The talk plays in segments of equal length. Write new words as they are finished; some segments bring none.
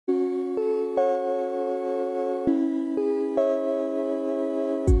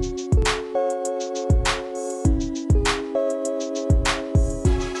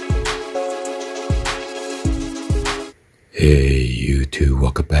Hey YouTube,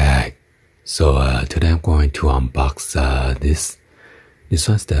 welcome back. So today I'm going to unbox this. This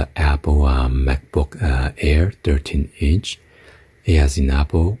one's the Apple MacBook Air 13-inch. It has an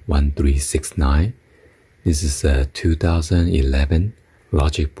Apple 1369. This is a 2011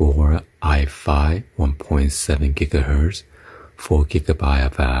 Logic board i5 1.7 gigahertz, 4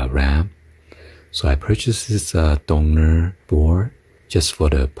 gigabyte of RAM. So I purchased this donor board just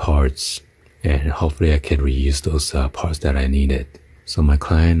for the parts, and hopefully I can reuse those parts that I needed. So my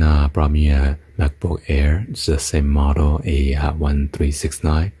client brought me a MacBook Air. It's the same model, a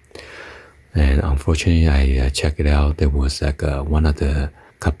 1369. And unfortunately, I checked it out. There was like one of the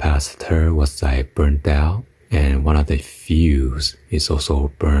capacitor was like burned out, and one of the fuse is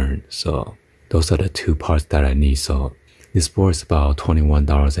also burned. So those are the two parts that I need. So this board is about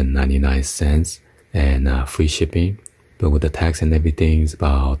 $21.99 and free shipping. But with the tax and everything, it's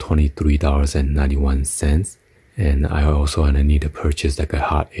about $23.91. And I also need to purchase like a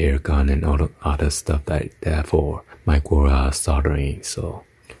hot air gun and all the other stuff like that for micro soldering. So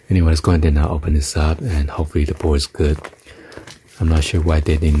anyway, let's go ahead and open this up, and hopefully the board is good. I'm not sure why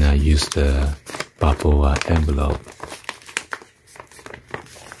they didn't use the bubble envelope.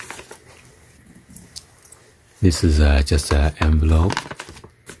 This is just an envelope.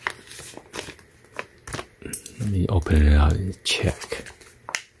 Let me open it out and check.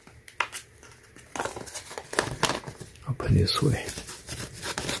 Open this way.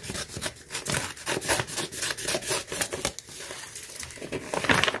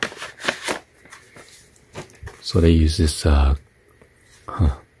 So they use this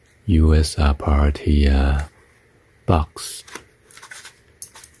US priority box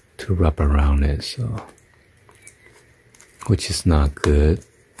to wrap around it, so which is not good.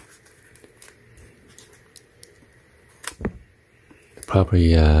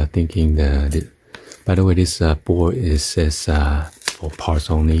 Probably thinking that, by the way, this board says for parts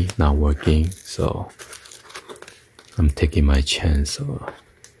only, not working, so I'm taking my chance.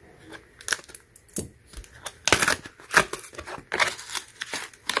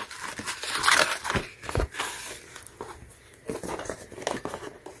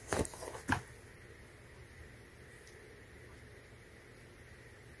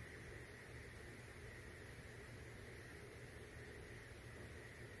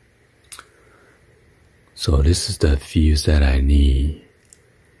 So this is the fuse that I need.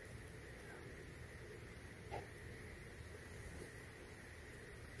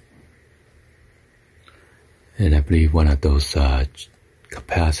 And I believe one of those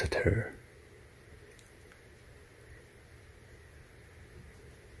capacitor.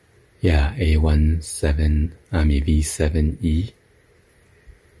 Yeah, V7E.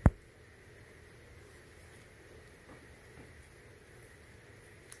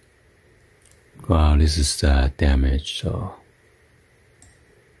 Wow, this is damaged, so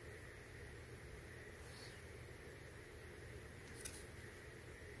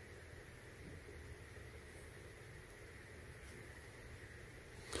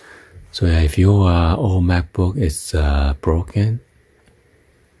if your old MacBook is broken,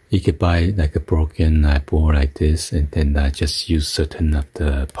 you could buy like a broken board like this, and then just use certain of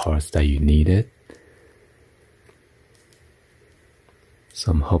the parts that you needed.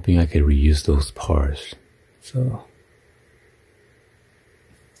 So I'm hoping I can reuse those parts. So,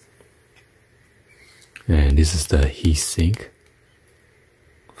 and this is the heatsink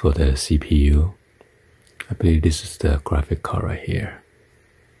for the CPU. I believe this is the graphic card right here.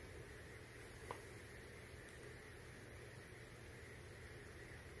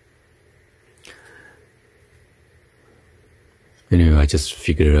 Anyway, I just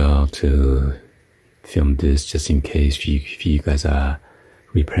figured out to film this just in case if you guys are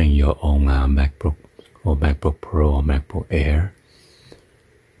repairing your own MacBook or MacBook Pro or MacBook Air.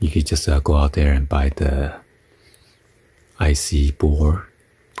 You could just go out there and buy the IC board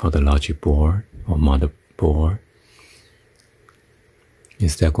or the logic board or motherboard.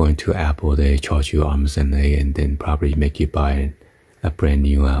 Instead of going to Apple, they charge you arms and legs and then probably make you buy a brand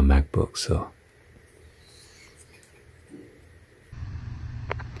new MacBook. So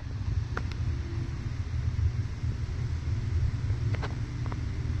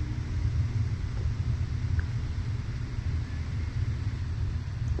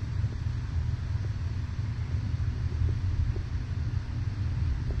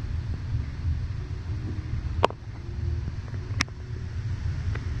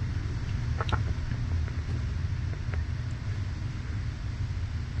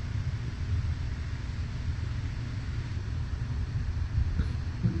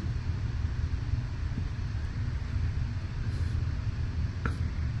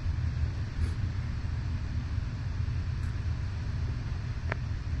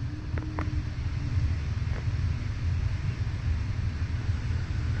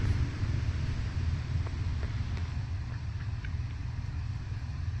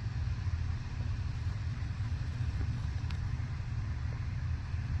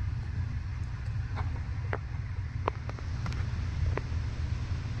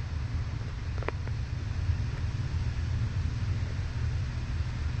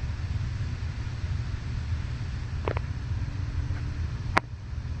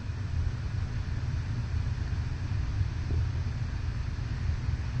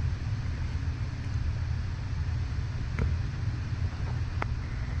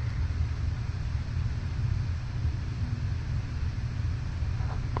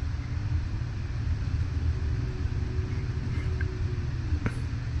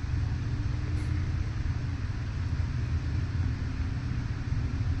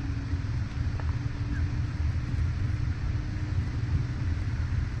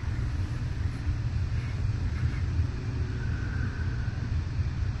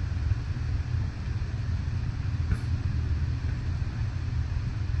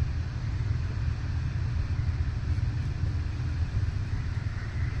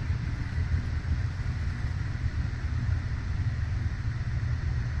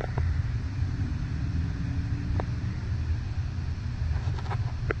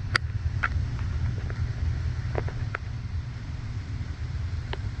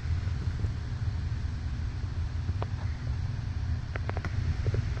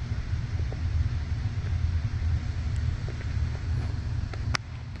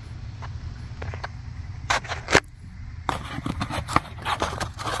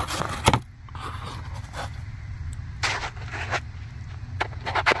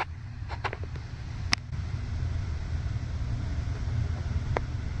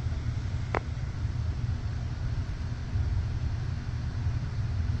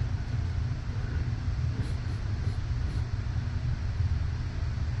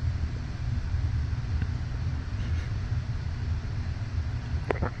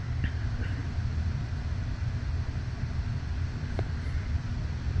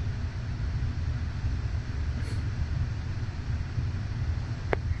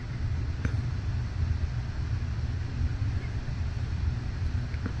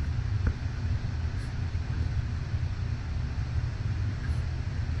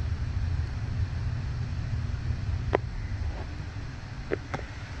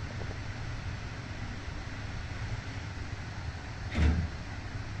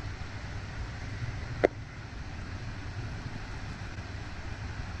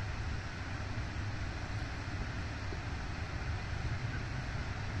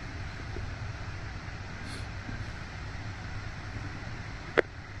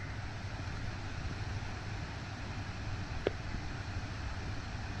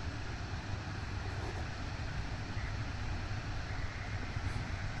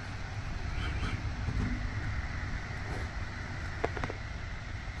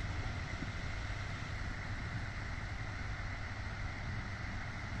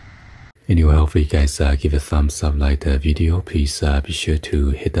Anyway, hopefully you guys give a thumbs up, like the video. Please be sure to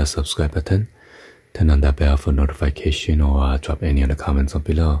hit that subscribe button, turn on that bell for notification, or drop any other comments on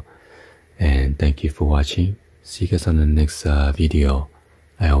below. And thank you for watching. See you guys on the next video.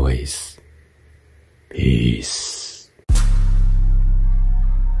 Peace.